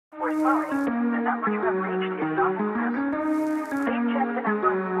Sorry, the number you have reached is not in service. Please check the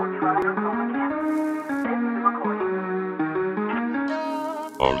number or try your call again. This is a recording.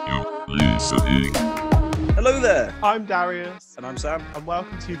 Are you listening? Hello there, I'm Darius, and I'm Sam. and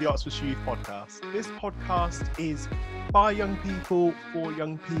welcome to the Oxfordshire Youth Podcast. This podcast is by young people, for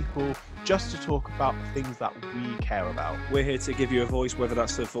young people, just to talk about the things that we care about. We're here to give you a voice, whether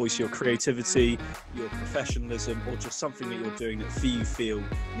that's to voice your creativity, your professionalism, or just something that you're doing that you feel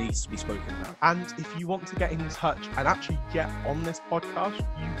needs to be spoken about. And if you want to get in touch and actually get on this podcast,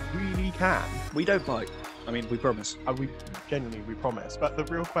 you really can. We don't bite. I mean, we promise. And we promise. But the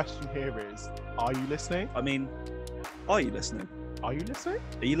real question here is, are you listening? I mean, are you listening? Are you listening?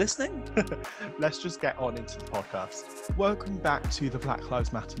 Are you listening? Let's just get on into the podcast. Welcome back to the Black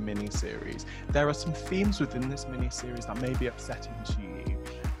Lives Matter mini-series. There are some themes within this mini-series that may be upsetting to you.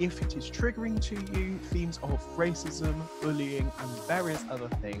 If it is triggering to you, themes of racism, bullying, and various other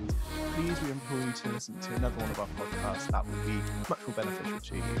things, please we implore you to listen to another one of our podcasts that will be much more beneficial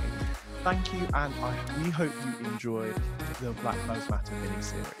to you. Thank you, and we hope you enjoy the Black Lives Matter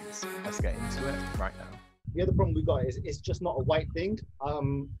mini-series. Let's get into it right now. The other problem we got is it's just not a white thing.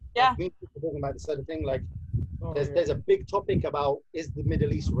 Yeah. We're talking about this other thing, like there's a big topic about, is the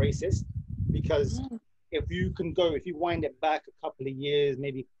Middle East racist? Because if you wind it back a couple of years,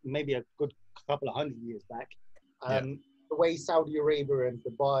 maybe a good couple of 100 years back, the way Saudi Arabia and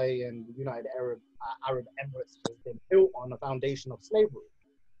Dubai and the United Arab Emirates has been built on a foundation of slavery.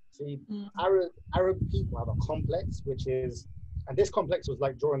 See, Arab people have a complex, and this complex was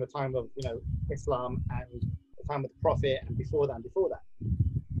like during the time of, Islam and the time of the Prophet and before that.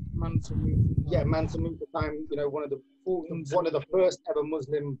 Mansa Musa time, one of the first ever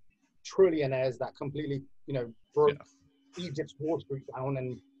Muslim trillionaires that completely, broke Egypt's Wall Street down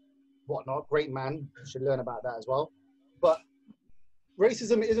and whatnot. Great man, you should learn about that as well. But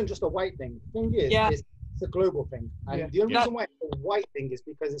racism isn't just a white thing. The thing is, it's a global thing. And the only reason why it's a white thing is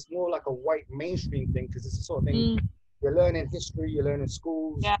because it's more like a white mainstream thing, because it's the sort of thing you learn in history, you learn in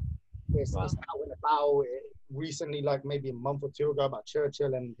schools. Yeah. It's out and about. Recently, like maybe a month or two ago, about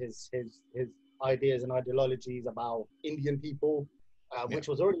Churchill and his ideas and ideologies about Indian people, which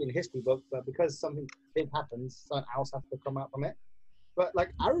was already in the history book, but because something big happens, something else has to come out from it. But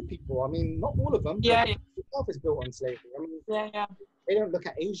like Arab people, I mean, not all of them. Itself is built on slavery. I mean, they don't look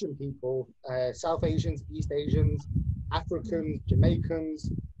at Asian people, South Asians, East Asians, Africans, Jamaicans.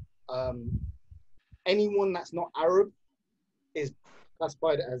 Anyone that's not Arab is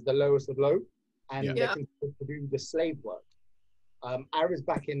classified as the lowest of low, and they can do the slave work. Arabs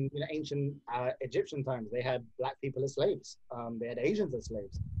back in ancient Egyptian times, they had black people as slaves. They had Asians as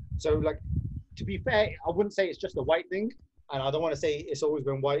slaves. So, like, to be fair, I wouldn't say it's just a white thing, and I don't want to say it's always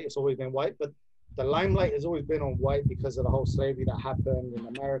been white. It's always been white, but the limelight has always been on white because of the whole slavery that happened in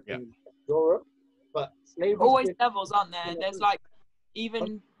America and Europe. But slavery always levels, aren't there? There's like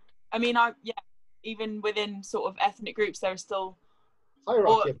even within sort of ethnic groups, there are still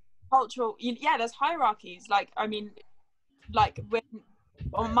hierarchy. Cultural, there's hierarchies. Like, I mean, like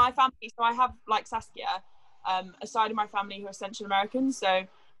on my family, so I have like Saskia, a side of my family who are Central Americans, so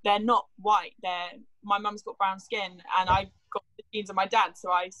they're not white. My mum's got brown skin, and I've got the genes of my dad,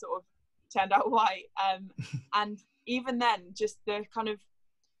 so I sort of turned out white. And even then, just the kind of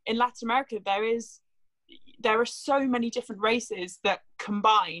in Latin America, there are so many different races that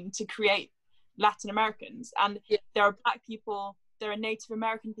combine to create Latin Americans, and there are black people, there are Native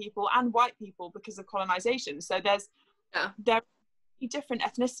American people, and white people because of colonization. So there are different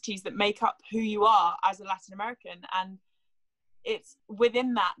ethnicities that make up who you are as a Latin American, and it's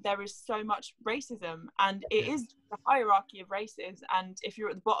within that there is so much racism, and it is a hierarchy of races, and if you're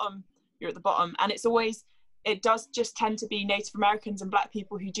at the bottom, you're at the bottom. And it does just tend to be Native Americans and black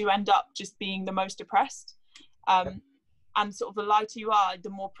people who do end up just being the most oppressed. And sort of the lighter you are, the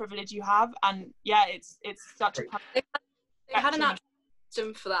more privilege you have. And it's such a they had an actual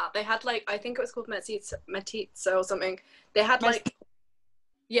system for that. They had I think it was called Mestizo or something. They had they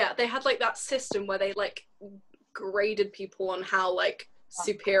had that system where they graded people on how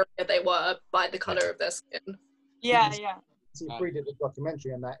superior they were by the color of their skin. We did a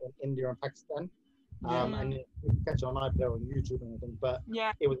documentary on that in India and Pakistan. And you can catch it on iPlayer on YouTube and everything. But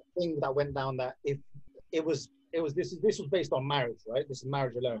it was a thing that went down that if this was based on marriage, right? This is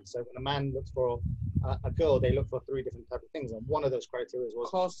marriage alone. So when a man looks for a girl, they look for 3 different types of things, and one of those criteria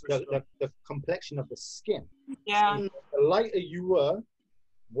was the complexion of the skin. So the lighter you were,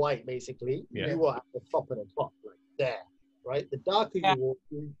 white basically, you were at the top of the top, like there, right? The darker you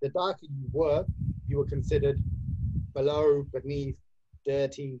were, you were considered below, beneath,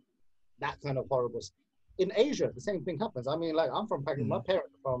 dirty, that kind of horrible. in Asia, the same thing happens. I mean, like, I'm from Pakistan. My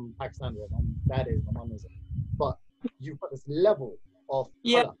parents are from Pakistan. My dad is, my mum isn't. But you've got this level of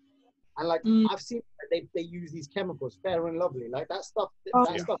color. And, like, I've seen they use these chemicals, Fair and Lovely. Like, that stuff is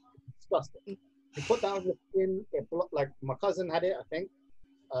disgusting. You put that on your skin, like, my cousin had it, I think.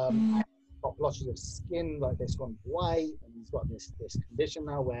 And got blotches of skin, like, it's gone white. And he's got this condition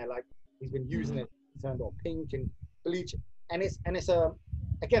now where, like, he's been using it, turned all pink and bleach. And it's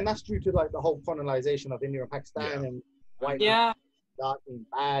again, that's due to, like, the whole colonization of India and Pakistan and white dark being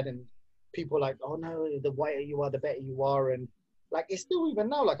bad, and people like, oh no, the whiter you are, the better you are. And, like, it's still even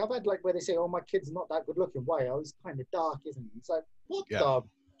now, like, I've had, like, where they say, oh, my kid's not that good looking. Why? Oh, he's kind of dark, isn't he? It's like, what the?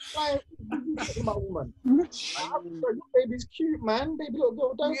 Why are you talking about woman? Like, your baby's cute, man. Baby, look,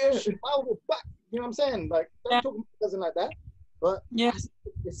 don't smile with back. You know what I'm saying? Like, don't talk about cousin like that. But it's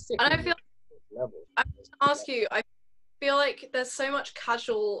sick. And I feel level. I want to ask you, I feel like there's so much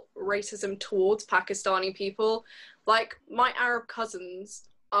casual racism towards Pakistani people. Like, my Arab cousins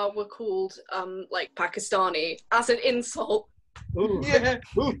were called like Pakistani as an insult. Ooh. Yeah,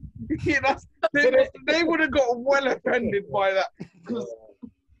 they would have got well offended by that.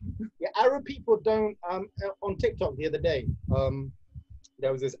 Yeah, Arab people don't. On TikTok the other day,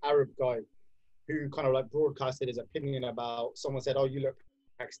 there was this Arab guy who kind of, like, broadcasted his opinion about, someone said, "Oh, you look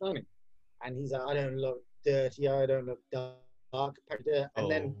Pakistani," and he's like, "I don't look dirty. I don't look dark."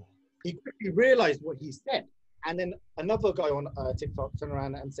 And then he quickly realized what he said. And then another guy on TikTok turned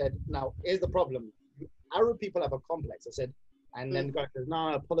around and said, "Now, here's the problem. Arab people have a complex." I said, and then the guy says, "No,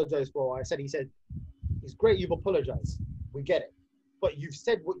 I apologize for what I said." He said, "It's great you've apologized. We get it. But you've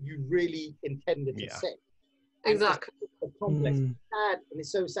said what you really intended to say." Exactly. It's complex. It's sad, and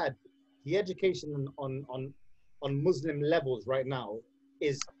it's so sad. The education on Muslim levels right now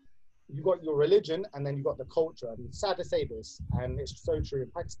is, you got your religion and then you got the culture. And it's sad to say this, and it's so true.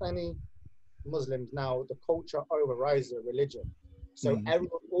 Pakistani Muslims now, the culture overrides the religion. So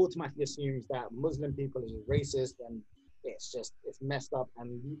everyone automatically assumes that Muslim people is racist, and it's messed up,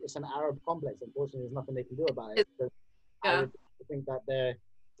 and it's an Arab complex. Unfortunately, there's nothing they can do about it. Arab people think that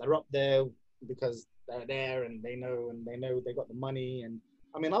they're up there because they're there, and they know they got the money. And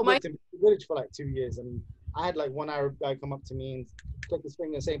I mean, I worked in the village for like 2 years, and I had, like, one Arab guy come up to me and click his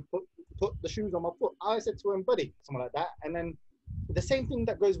finger and say, put the shoes on my foot. I said to him, "Buddy," something like that. And then the same thing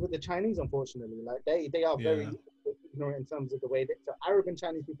that goes with the Chinese, unfortunately. Like, they are very ignorant in terms of the way that, so Arab and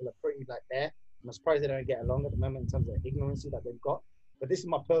Chinese people are pretty, like, there. I'm surprised they don't get along at the moment in terms of the ignorance that they've got. But this is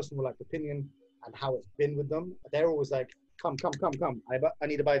my personal, like, opinion and how it's been with them. They're always like, come. I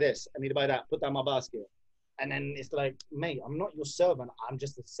need to buy this. I need to buy that. Put that in my basket. And then it's like, mate, I'm not your servant. I'm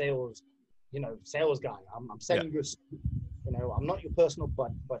just a sales guy. I'm selling you, I'm not your personal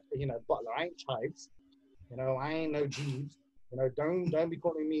butler. I ain't Chives. I ain't no Jeeves. Don't be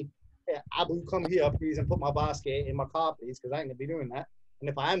calling me, Abu, come here, please, and put my basket in my car, please, because I ain't gonna be doing that. And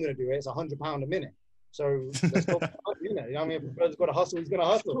if I am gonna do it, it's £100 a minute. So let's go. I mean, if a brother's got to hustle, he's gonna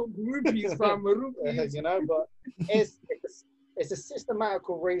hustle. Rupees, fam, rupees. But it's a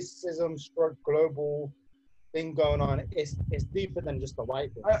systematical racism stroke global thing going on. It's deeper than just the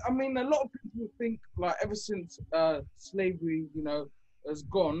white thing. I mean, a lot of people think, like, ever since slavery, has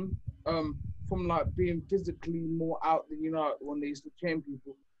gone, from, like, being physically more out than, when they used to chain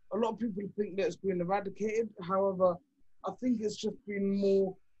people, a lot of people think that it's been eradicated. However, I think it's just been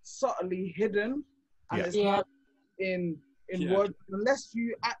more subtly hidden, and it's not in words. Unless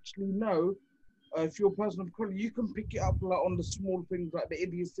you actually know, if you're a person of color, you can pick it up, like, on the small things, like the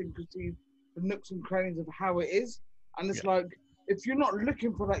idiosyncrasies, the nooks and crannies of how it is. And it's like, if you're not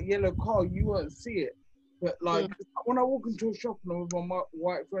looking for that yellow car, you won't see it. But, like, when I walk into a shop and I'm with my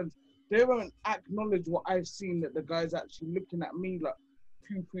white friends, they won't acknowledge what I've seen, that the guy's actually looking at me like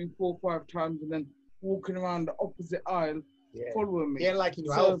 2, 3, 4, 5 times, and then walking around the opposite aisle, following me. He ain't liking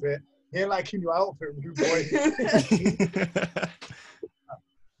your outfit. He ain't liking your outfit, rude boy.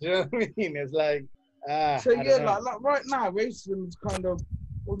 You know what I mean? It's like, like right now, racism is kind of,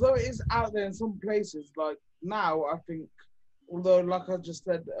 although it is out there in some places, like now, I think, although, like I just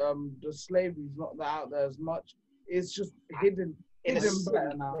said, the slavery is not that out there as much, it's just hidden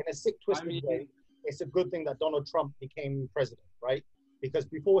better now. In a sick, twisted way, it's a good thing that Donald Trump became president, right? Because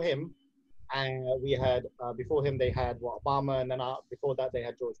before him, they had Obama, and then before that they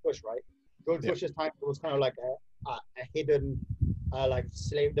had George Bush, right? George Bush's time, it was kind of like a hidden, like,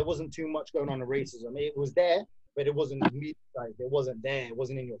 slave. There wasn't too much going on in racism. It was there, but it wasn't mediatized. It wasn't there. It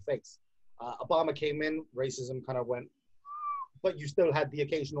wasn't in your face. Obama came in, racism kind of went, but you still had the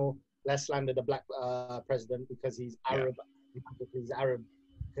occasional, let's slander the black president because he's Arab. He's Arab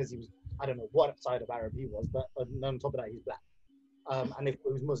because he was, I don't know what side of Arab he was, but on top of that, he's black. And if it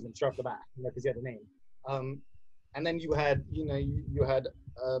was Muslim, straight off the bat, because he had a name. And then you had, you had,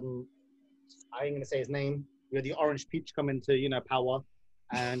 I ain't gonna say his name. You had the Orange Peach come into, power,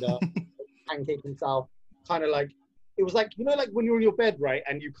 and Pancake himself, kind of like, it was like, like when you're in your bed, right?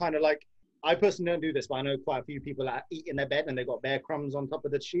 And you kind of like, I personally don't do this, but I know quite a few people that eat in their bed and they got bare crumbs on top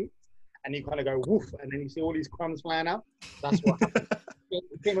of the sheets, and you kind of go woof, and then you see all these crumbs flying out. That's what happened. It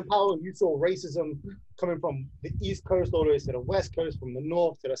came in power, and you saw racism coming from the East Coast all the way to the West Coast, from the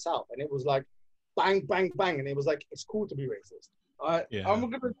North to the South, and it was like bang, bang, bang, and it was like, it's cool to be racist. I'm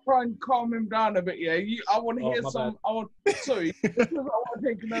gonna try and calm him down a bit. Yeah, I want to hear some. Sorry, I want to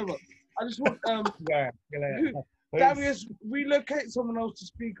take him over. I just want Darius, relocate someone else to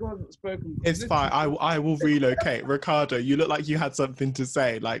speak who hasn't spoken. It's fine. I will relocate. Ricardo, you look like you had something to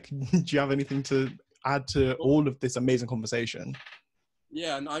say. Like, do you have anything to add to all of this amazing conversation?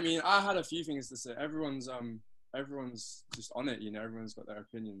 Yeah, I mean, I had a few things to say. Everyone's just on it, everyone's got their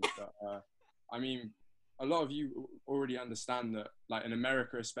opinions. But I mean, a lot of you already understand that, like in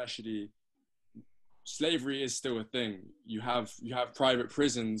America especially, slavery is still a thing. You have private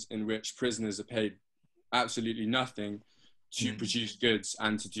prisons in which prisoners are paid absolutely nothing to produce goods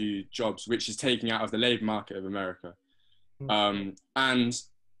and to do jobs, which is taking out of the labor market of America. And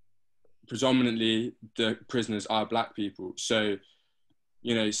predominantly the prisoners are black people. So,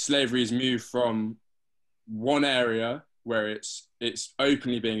 slavery has moved from one area where it's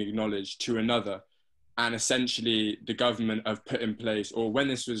openly being acknowledged to another. And essentially the government have put in place, or when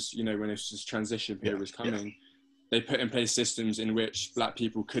this was, when this transition period was coming, they put in place systems in which black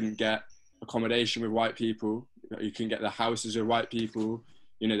people couldn't get accommodation with white people. You couldn't get the houses with white people.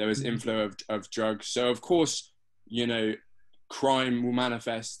 There was inflow of drugs. So of course, crime will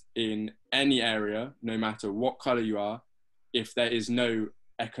manifest in any area, no matter what color you are, if there is no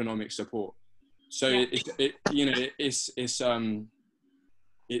economic support. So it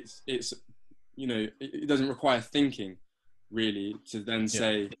doesn't require thinking really to then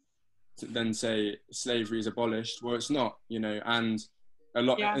say slavery is abolished. Well, it's not, and a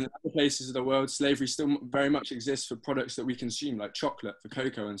lot in other places of the world, slavery still very much exists for products that we consume, like chocolate, for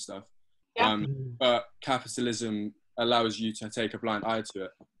cocoa and stuff. But capitalism allows you to take a blind eye to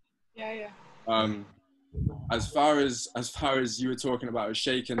it. As far as you were talking about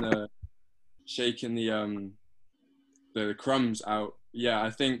shaking the crumbs out, I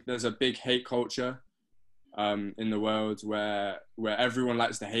think there's a big hate culture in the world where everyone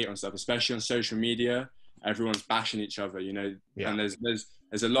likes to hate on stuff, especially on social media. Everyone's bashing each other, and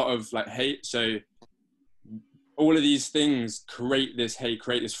there's a lot of like hate. So all of these things create this hate,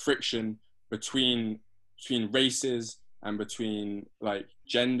 create this friction between races and between like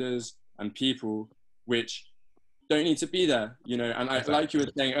genders and people, which don't need to be there, and like you were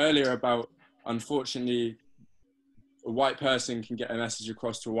saying earlier about, unfortunately, a white person can get a message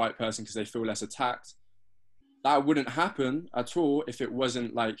across to a white person because they feel less attacked. That wouldn't happen at all if it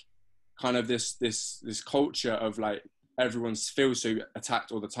wasn't like kind of this culture of like everyone feels so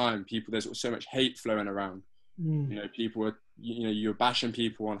attacked all the time. There's so much hate flowing around. People are, you're bashing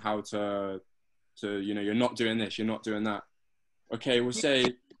people on how to you're not doing this, you're not doing that. Okay, we'll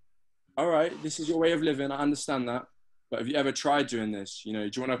say, all right, this is your way of living, I understand that, but have you ever tried doing this? Do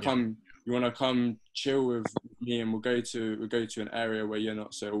you want to come? You want to come chill with me, and we'll go to an area where you're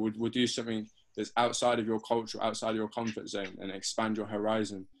not. So we'll do something that's outside of your culture, outside of your comfort zone, and expand your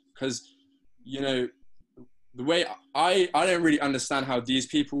horizon. Because the way I don't really understand how these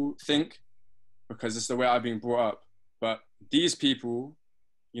people think, because it's the way I've been brought up. But these people,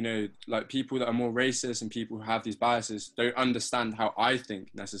 like people that are more racist and people who have these biases, don't understand how I think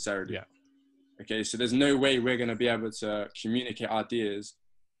necessarily. Okay, so there's no way we're going to be able to communicate ideas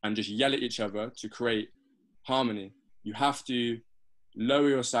and just yell at each other to create harmony. You have to lower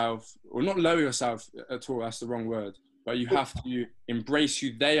yourself, or not lower yourself at all, that's the wrong word, but you have to embrace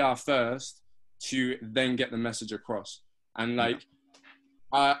who they are first to then get the message across. And like,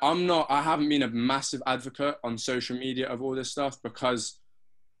 I haven't been a massive advocate on social media of all this stuff, because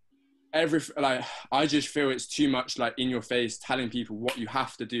I just feel it's too much like in your face telling people what you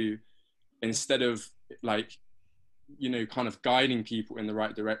have to do, instead of like, kind of guiding people in the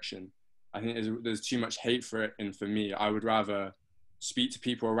right direction. I think there's too much hate for it. And for me, I would rather speak to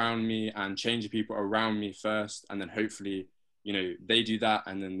people around me and change the people around me first. And then hopefully, they do that,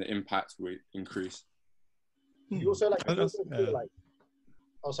 and then the impact will increase. You also like,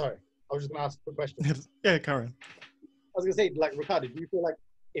 oh, sorry. I was just gonna ask a quick question. Yeah, Karen. I was gonna say, like, Ricardo, do you feel like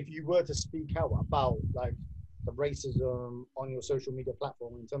if you were to speak out about like the racism on your social media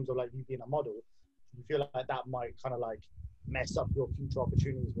platform, in terms of like you being a model, do you feel like that might kind of like mess up your future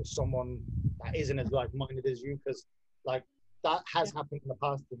opportunities with someone that isn't as like minded as you? Because like that has happened in the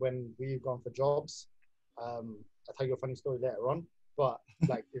past when we've gone for jobs, I'll tell you a funny story later on. But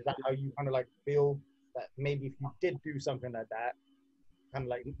like, is that how you kind of like feel that maybe if you did do something like that, kind of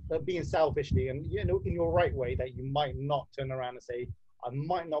like being selfishly and in your right way, that you might not turn around and say, I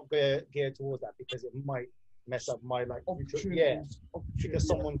might not gear towards that because it might mess up my like future. Yeah, because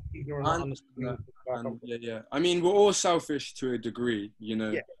someone ignorant or understanding. Yeah. I mean, we're all selfish to a degree,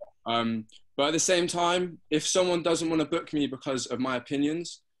 Yeah. But at the same time, if someone doesn't want to book me because of my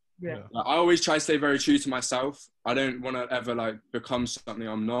opinions, Yeah. I always try to stay very true to myself. I don't want to ever like become something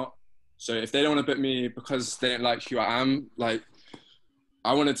I'm not. So if they don't want to book me because they don't like who I am, like,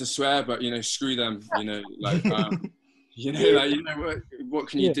 I wanted to swear, but screw them. What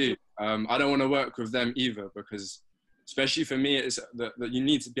can you do? I don't want to work with them either, because especially for me, it's that you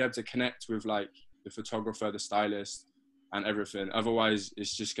need to be able to connect with like the photographer, the stylist, and everything. Otherwise,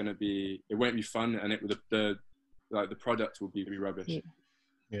 it's just gonna be, it won't be fun, and the product will be rubbish.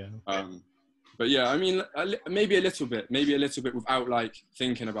 Yeah. But yeah, I mean, maybe a little bit without like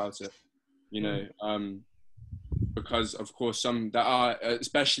thinking about it, because of course there are,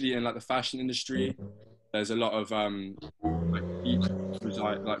 especially in like the fashion industry, there's a lot of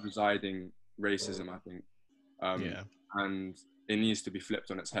residing racism, I think. And it needs to be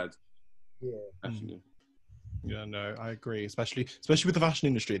flipped on its head. Yeah, definitely. Yeah, no, I agree. Especially with the fashion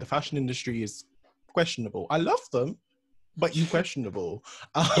industry. The fashion industry is questionable. I love them, but you're questionable.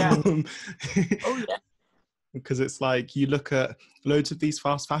 Because it's like you look at loads of these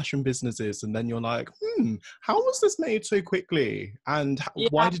fast fashion businesses and then you're like, how was this made so quickly? And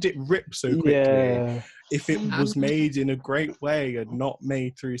why did it rip so quickly? Yeah. If it was made in a great way and not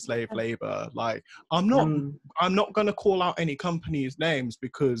made through slave labor. Like, I'm not going to call out any companies' names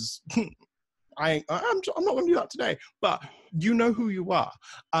because I'm not going to do that today, but you know who you are,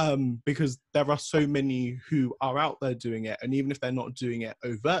 because there are so many who are out there doing it, and even if they're not doing it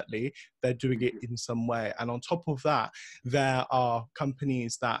overtly, they're doing it in some way. And on top of that, there are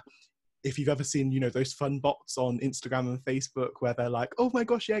companies that, if you've ever seen, those fun bots on Instagram and Facebook where they're like, oh my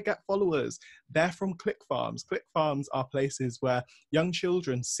gosh, yeah, get followers. They're from click farms. Click farms are places where young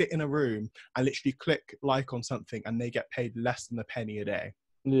children sit in a room and literally click like on something and they get paid less than a penny a day.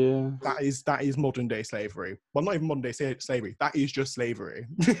 Yeah. That is modern day slavery. Well, not even modern day slavery. That is just slavery.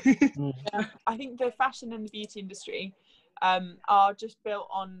 Yeah, I think the fashion and the beauty industry are just built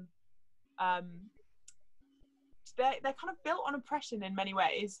on, they're kind of built on oppression in many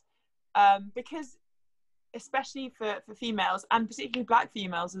ways, because especially for females, and particularly black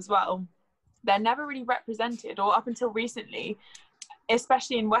females as well, they're never really represented, or up until recently,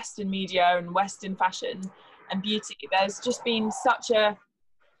 especially in Western media and Western fashion and beauty, there's just been such a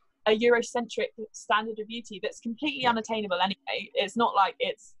Eurocentric standard of beauty that's completely unattainable anyway. It's not like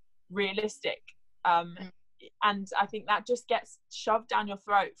it's realistic, and I think that just gets shoved down your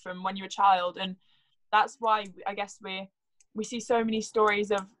throat from when you're a child, and that's why I guess we see so many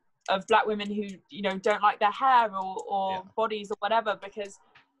stories of black women who don't like their hair or bodies or whatever, because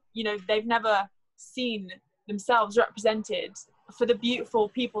they've never seen themselves represented for the beautiful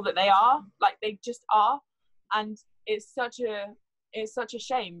people that they are, like they just are. And it's such a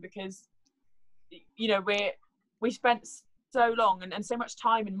shame, because we spent so long and so much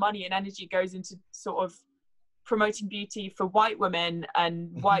time and money and energy goes into sort of promoting beauty for white women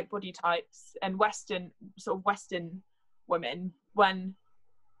and white body types and Western women, when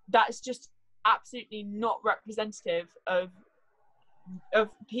that's just absolutely not representative of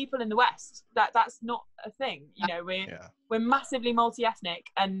people in the West. That's not a thing. We're massively multi-ethnic,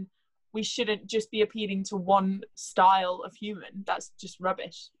 and we shouldn't just be appealing to one style of human. That's just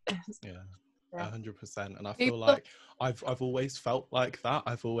rubbish. 100%. And I feel like I've always felt like that.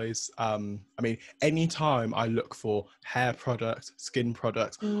 I've always anytime I look for hair products, skin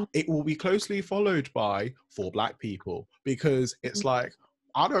products, it will be closely followed by for black people, because it's like,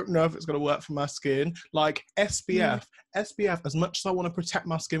 I don't know if it's going to work for my skin. Like SPF, as much as I want to protect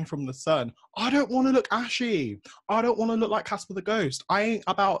my skin from the sun, I don't want to look ashy. I don't want to look like Casper the Ghost. I ain't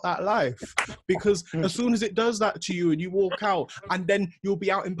about that life. Because as soon as it does that to you and you walk out, and then you'll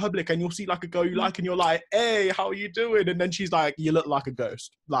be out in public and you'll see like a girl you like and you're like, hey, how are you doing? And then she's like, you look like a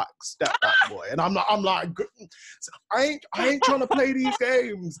ghost. Like, step back, boy. And I'm like, I ain't trying to play these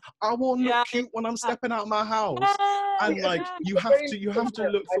games. I want to look cute when I'm stepping out my house. And like, you have to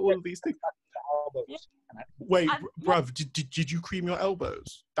look for all of these things. Wait, bruv, did you cream your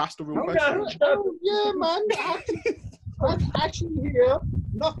elbows? That's the real question. Yeah, man. That's actually here.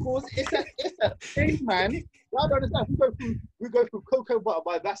 Knuckles, it's a thing, man. I don't understand. We go through cocoa butter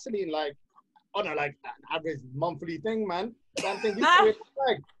by Vaseline, like on an average monthly thing, man. Damn thing. I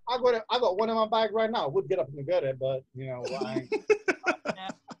got one in my bag right now. I would get up and go there, but I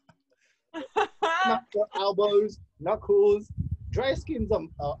ain't. up to elbows, knuckles. Dry skin's a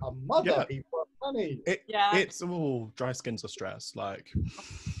mother, people. Funny. It's all dry skins are stress. Like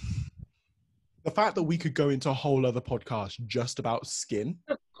the fact that we could go into a whole other podcast just about skin.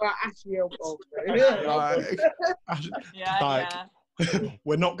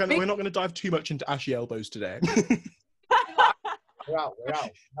 We're not gonna dive too much into ashy elbows today. We're out.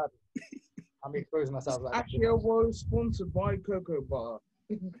 I'm exposing myself like Ashy elbows sponsored by Cocoa Bar.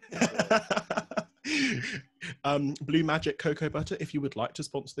 Blue Magic Cocoa Butter, if you would like to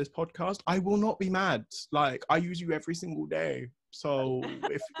sponsor this podcast, I will not be mad. Like, I use you every single day, so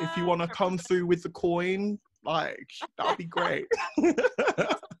if you want to come through with the coin, like, that'd be great. Free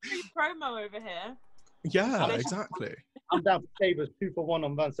promo over here. Yeah, exactly. I'm down for savers 2 for 1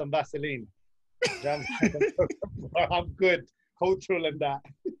 on some Vaseline. I'm good, cultural and that.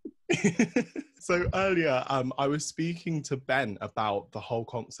 So earlier, I was speaking to Ben about the whole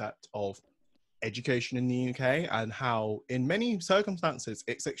concept of education in the UK and how, in many circumstances,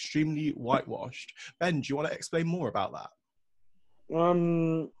 it's extremely whitewashed. Ben, do you want to explain more about that?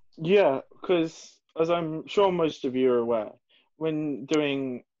 Yeah, because as I'm sure most of you are aware, when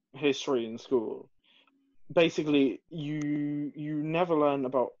doing history in school, basically you never learn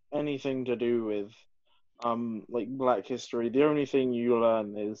about anything to do with like Black history. The only thing you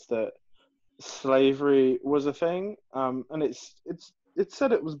learn is that slavery was a thing, and it's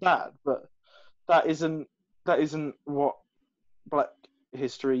said it was bad, but that isn't what Black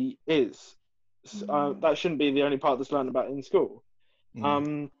history is. That shouldn't be the only part that's learned about in school.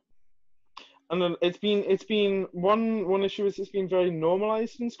 And then it's been one issue is it's been very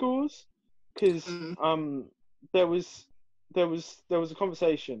normalized in schools, because there was a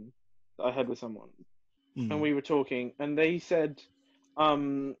conversation that I had with someone, and we were talking, and they said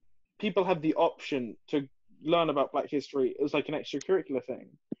people have the option to learn about Black history as like an extracurricular thing.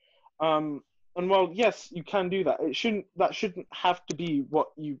 And while yes, you can do that, that shouldn't have to be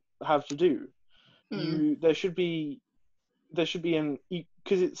what you have to do. There should be an,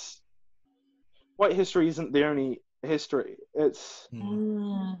 because it's white history isn't the only history. It's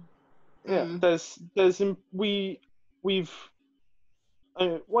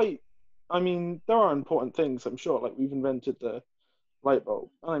I mean, there are important things, I'm sure, like we've invented the light bulb.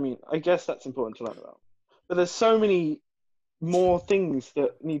 I mean, I guess that's important to learn about. But there's so many more things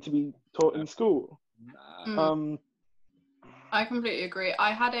that need to be taught in school. I completely agree.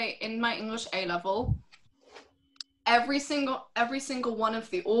 I had in my English A-level, every single one of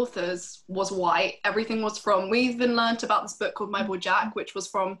the authors was white. Everything was from, we even learnt about this book called My Boy Jack, which was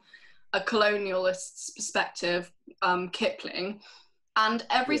from a colonialist's perspective, Kipling. And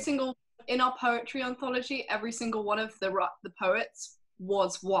every single, in our poetry anthology, every single one of the poets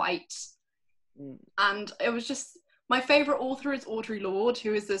was white. And it was just, my favourite author is Audre Lorde,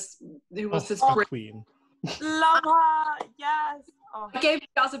 who was this queen. Love her, yes. I gave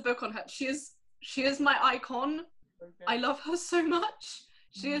Jas a book on her. She is my icon. I love her so much.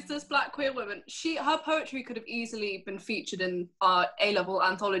 She is this Black queer woman. Her poetry could have easily been featured in our A-level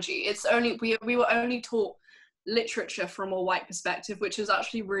anthology. It's only we were only taught literature from a white perspective, which is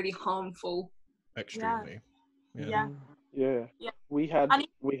actually really harmful. Extremely. Yeah. We had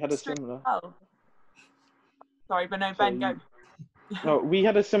a similar. Oh. Sorry, but no, Ben, go. No, we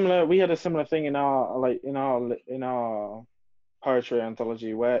had a similar thing in our poetry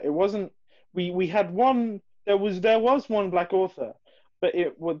anthology where it wasn't. We had one. There was one Black author, but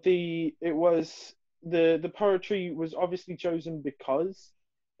the poetry was obviously chosen because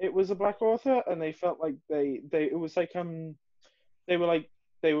it was a Black author, and they felt like they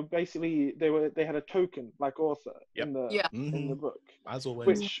had a token Black author in the book, as always.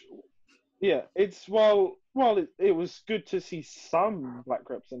 Which, it's while it was good to see some Black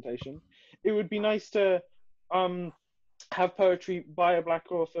representation, it would be nice to have poetry by a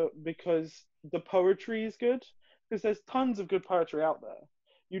Black author because the poetry is good, because there's tons of good poetry out there.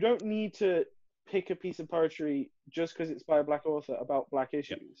 You don't need to pick a piece of poetry just because it's by a Black author about Black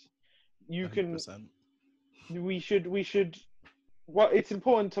issues. You 100%. It's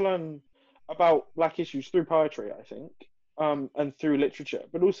important to learn about Black issues through poetry, I think, and through literature,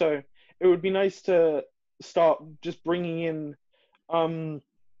 but also it would be nice to start just bringing in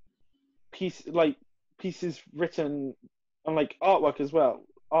pieces written and like artwork as well.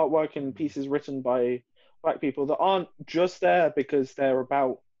 Artwork and pieces written by Black people that aren't just there because they're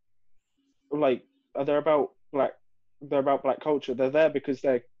about Black culture. They're there because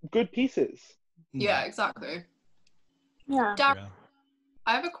they're good pieces. Yeah, exactly. Yeah. Darius,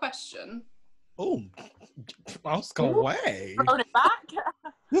 I have a question. Oh, ask away. Throwing it back.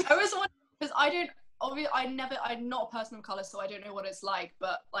 I was wondering, because I'm not a person of colour, so I don't know what it's like,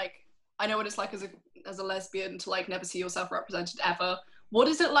 but like I know what it's like as a lesbian to like never see yourself represented ever. What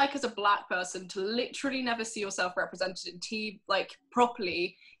is it like as a Black person to literally never see yourself represented in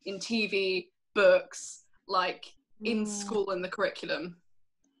properly in TV, books, like in school in the curriculum?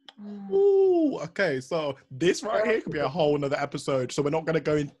 Ooh, okay, so this right here could be a whole another episode. So we're not going to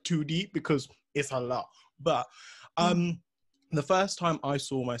go in too deep because it's a lot. But the first time I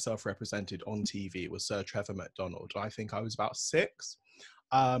saw myself represented on TV was Sir Trevor McDonald. I think I was about 6.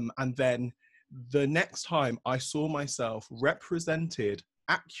 And then the next time I saw myself represented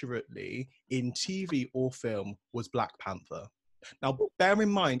accurately in TV or film was Black Panther. Now, bear in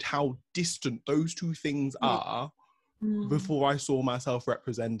mind how distant those two things are before I saw myself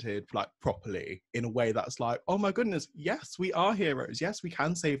represented like properly in a way that's like, oh my goodness, yes, we are heroes. Yes, we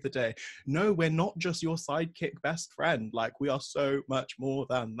can save the day. No, we're not just your sidekick best friend. Like, we are so much more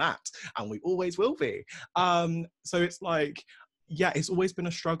than that. And we always will be. So it's like, yeah, it's always been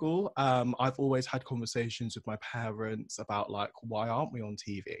a struggle. I've always had conversations with my parents about like, why aren't we on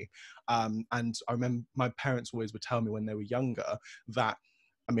TV? And I remember my parents always would tell me when they were younger that,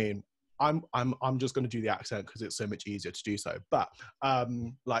 I mean, I'm just going to do the accent because it's so much easier to do so. But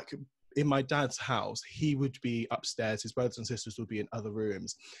like in my dad's house, he would be upstairs. His brothers and sisters would be in other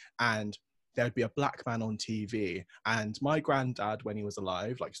rooms, and there'd be a Black man on TV. And my granddad, when he was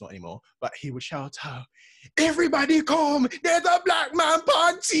alive, like he's not anymore, but he would shout out, "Everybody come! There's a Black man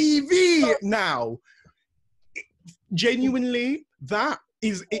on TV!" Now, genuinely, that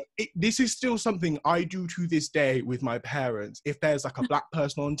is this is still something I do to this day with my parents. If there's like a Black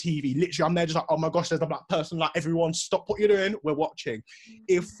person on TV, literally I'm there just like, oh my gosh, there's a Black person, like everyone stop what you're doing, we're watching.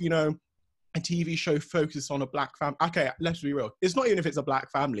 If, you know, a TV show focuses on a Black family, okay, let's be real, it's not even if it's a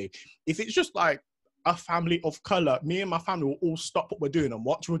Black family. If it's just like a family of colour, me and my family will all stop what we're doing and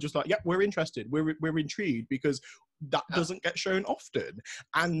watch. We're just like, yep, we're interested, we're intrigued, because that doesn't get shown often.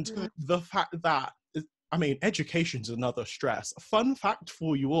 And the fact that, I mean, education's another stress. Fun fact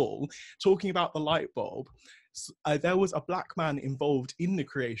for you all, talking about the light bulb, there was a Black man involved in the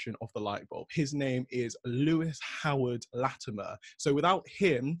creation of the light bulb. His name is Lewis Howard Latimer. So without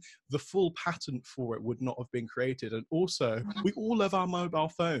him, the full patent for it would not have been created. And also, we all have our mobile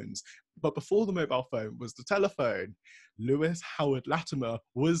phones. But before the mobile phone was the telephone. Lewis Howard Latimer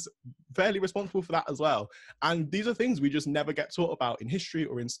was fairly responsible for that as well. And these are things we just never get taught about in history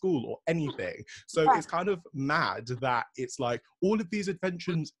or in school or anything. So it's kind of mad that it's like all of these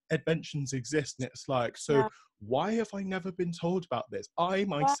inventions exist, and it's like, so why have I never been told about this? I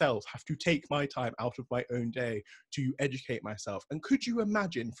myself have to take my time out of my own day to educate myself. And could you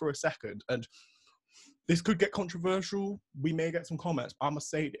imagine for a second, and this could get controversial, we may get some comments, but I must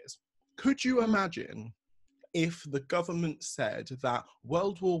say this. Could you imagine if the government said that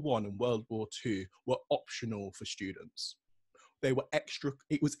World War I and World War II were optional for students? It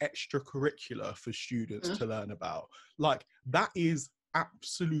was extracurricular for students to learn about. Like, that is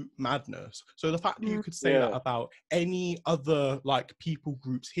absolute madness. So the fact that you could say that about any other like people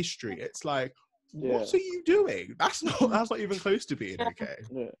group's history, it's like, what are you doing? That's not even close to being okay.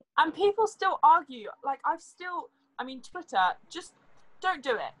 And people still argue. Like, Twitter, just don't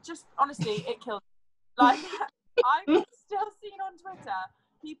do it. Just honestly, it kills me. Like, I've still seen on Twitter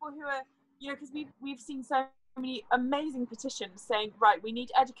people who are, you know, because we've seen so many amazing petitions saying, right, we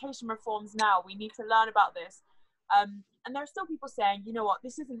need education reforms now. We need to learn about this. And there are still people saying, you know what,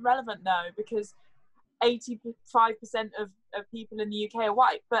 this isn't relevant though, because 85% of people in the UK are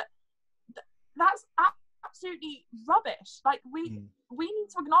white. But that's absolutely rubbish. Like, we need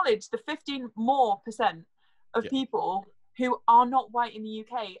to acknowledge the 15% more of people who are not white in the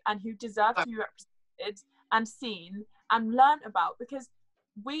UK and who deserve to be represented and seen and learned about, because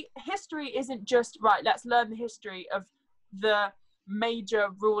history isn't just, right, let's learn the history of the major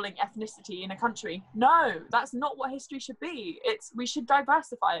ruling ethnicity in a country. No, that's not what history should be. We should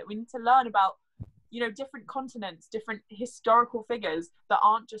diversify it. We need to learn about, you know, different continents, different historical figures that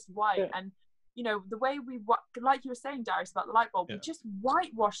aren't just white. And you know, the way like you were saying, Darius, about the light bulb, we just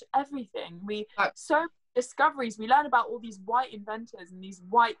whitewash everything. So discoveries, we learn about all these white inventors and these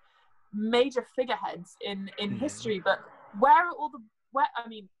white major figureheads in history, but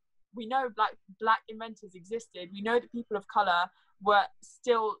we know black inventors existed. We know that people of color were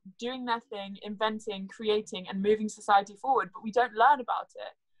still doing their thing, inventing, creating, and moving society forward, but we don't learn about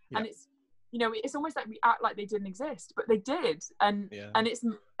it. And it's, you know, it's almost like we act like they didn't exist, but they did. And it's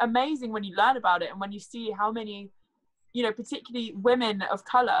amazing when you learn about it and when you see how many, you know, particularly women of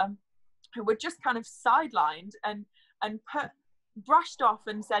color who were just kind of sidelined and brushed off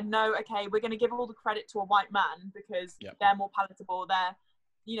and said, no, okay, we're going to give all the credit to a white man because they're more palatable. They're,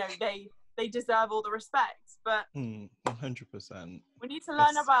 you know, they they deserve all the respect. But 100%. we need to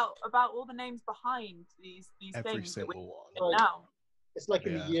learn about all the names behind these Every things single that one. now. It's like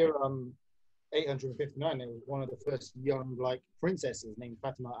in the year 859, it was one of the first young like princesses named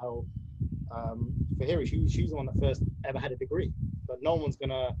Fatima al Fahiri. She's the one that first ever had a degree, but no one's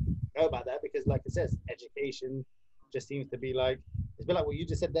gonna know about that because, like it says, education just seems to be like, it's a bit like what you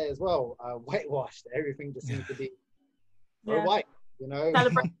just said there as well, whitewashed. Everything just seems to be white, you know.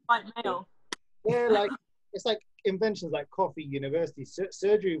 Celebrate white male. Yeah, like it's like inventions like coffee, university,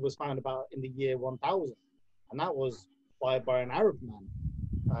 surgery was found about in the year 1000, and that was by an Arab man.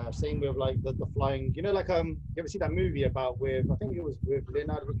 Same with like the flying, you know, like you ever see that movie about I think it was with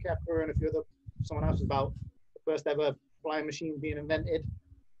Leonardo DiCaprio and a few other, someone else, about the first ever flying machine being invented.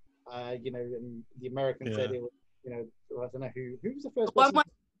 You know, and the American said it was, you know, I don't know who was the first person. One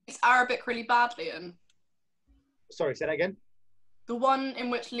speaks Arabic really badly, and sorry, say that again. the one in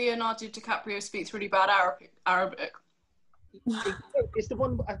which Leonardo DiCaprio speaks really bad Arabic. It's the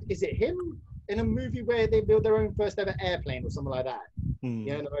one. Is it him in a movie where they build their own first ever airplane or something like that?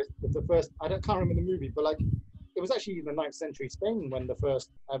 You know, the first. Can't remember the movie, but like it was actually in the 9th century Spain when the first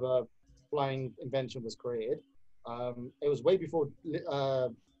ever flying invention was created. It was way before Da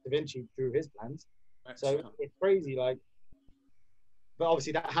Vinci drew his plans. So it's crazy, like. But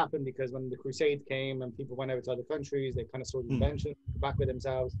obviously that happened because when the Crusades came and people went over to other countries, they kind of saw the invention, back with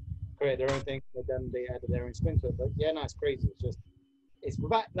themselves, create their own thing, but then they added their own spin to it. But yeah, no, it's crazy. It's just, it's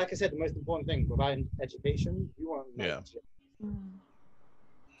without, like I said, the most important thing, without education, you want knowledge.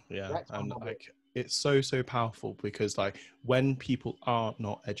 Yeah, and like it's so powerful because like when people are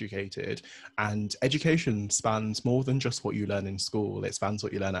not educated, and education spans more than just what you learn in school, it spans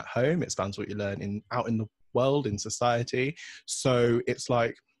what you learn at home, it spans what you learn out in the world, in society. So it's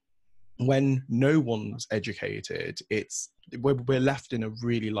like when no one's educated, we're left in a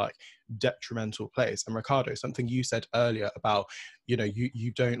really like detrimental place. And Ricardo, something you said earlier about, you know,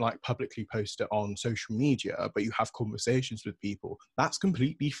 you don't like publicly post it on social media, but you have conversations with people, that's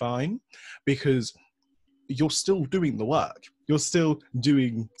completely fine, because you're still doing the work, you're still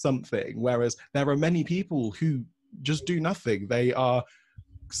doing something. Whereas there are many people who just do nothing. They are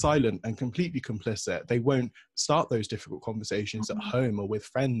silent and completely complicit. They won't start those difficult conversations at home or with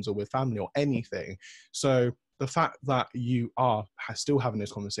friends or with family or anything. So the fact that you are still having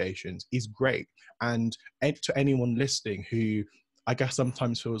those conversations is great. And to anyone listening who I guess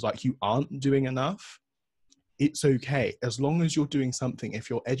sometimes feels like you aren't doing enough, it's okay. As long as you're doing something, if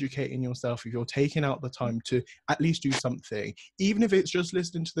you're educating yourself, if you're taking out the time to at least do something, even if it's just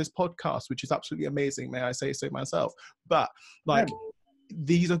listening to this podcast, which is absolutely amazing, may I say so myself. But like,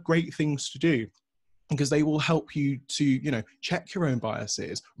 these are great things to do because they will help you to, you know, check your own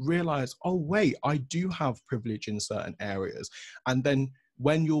biases, realize, oh wait, I do have privilege in certain areas. And then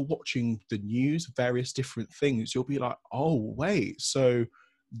when you're watching the news, various different things, you'll be like, oh wait, so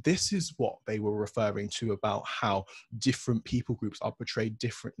this is what they were referring to about how different people groups are portrayed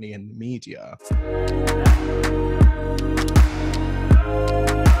differently in the media.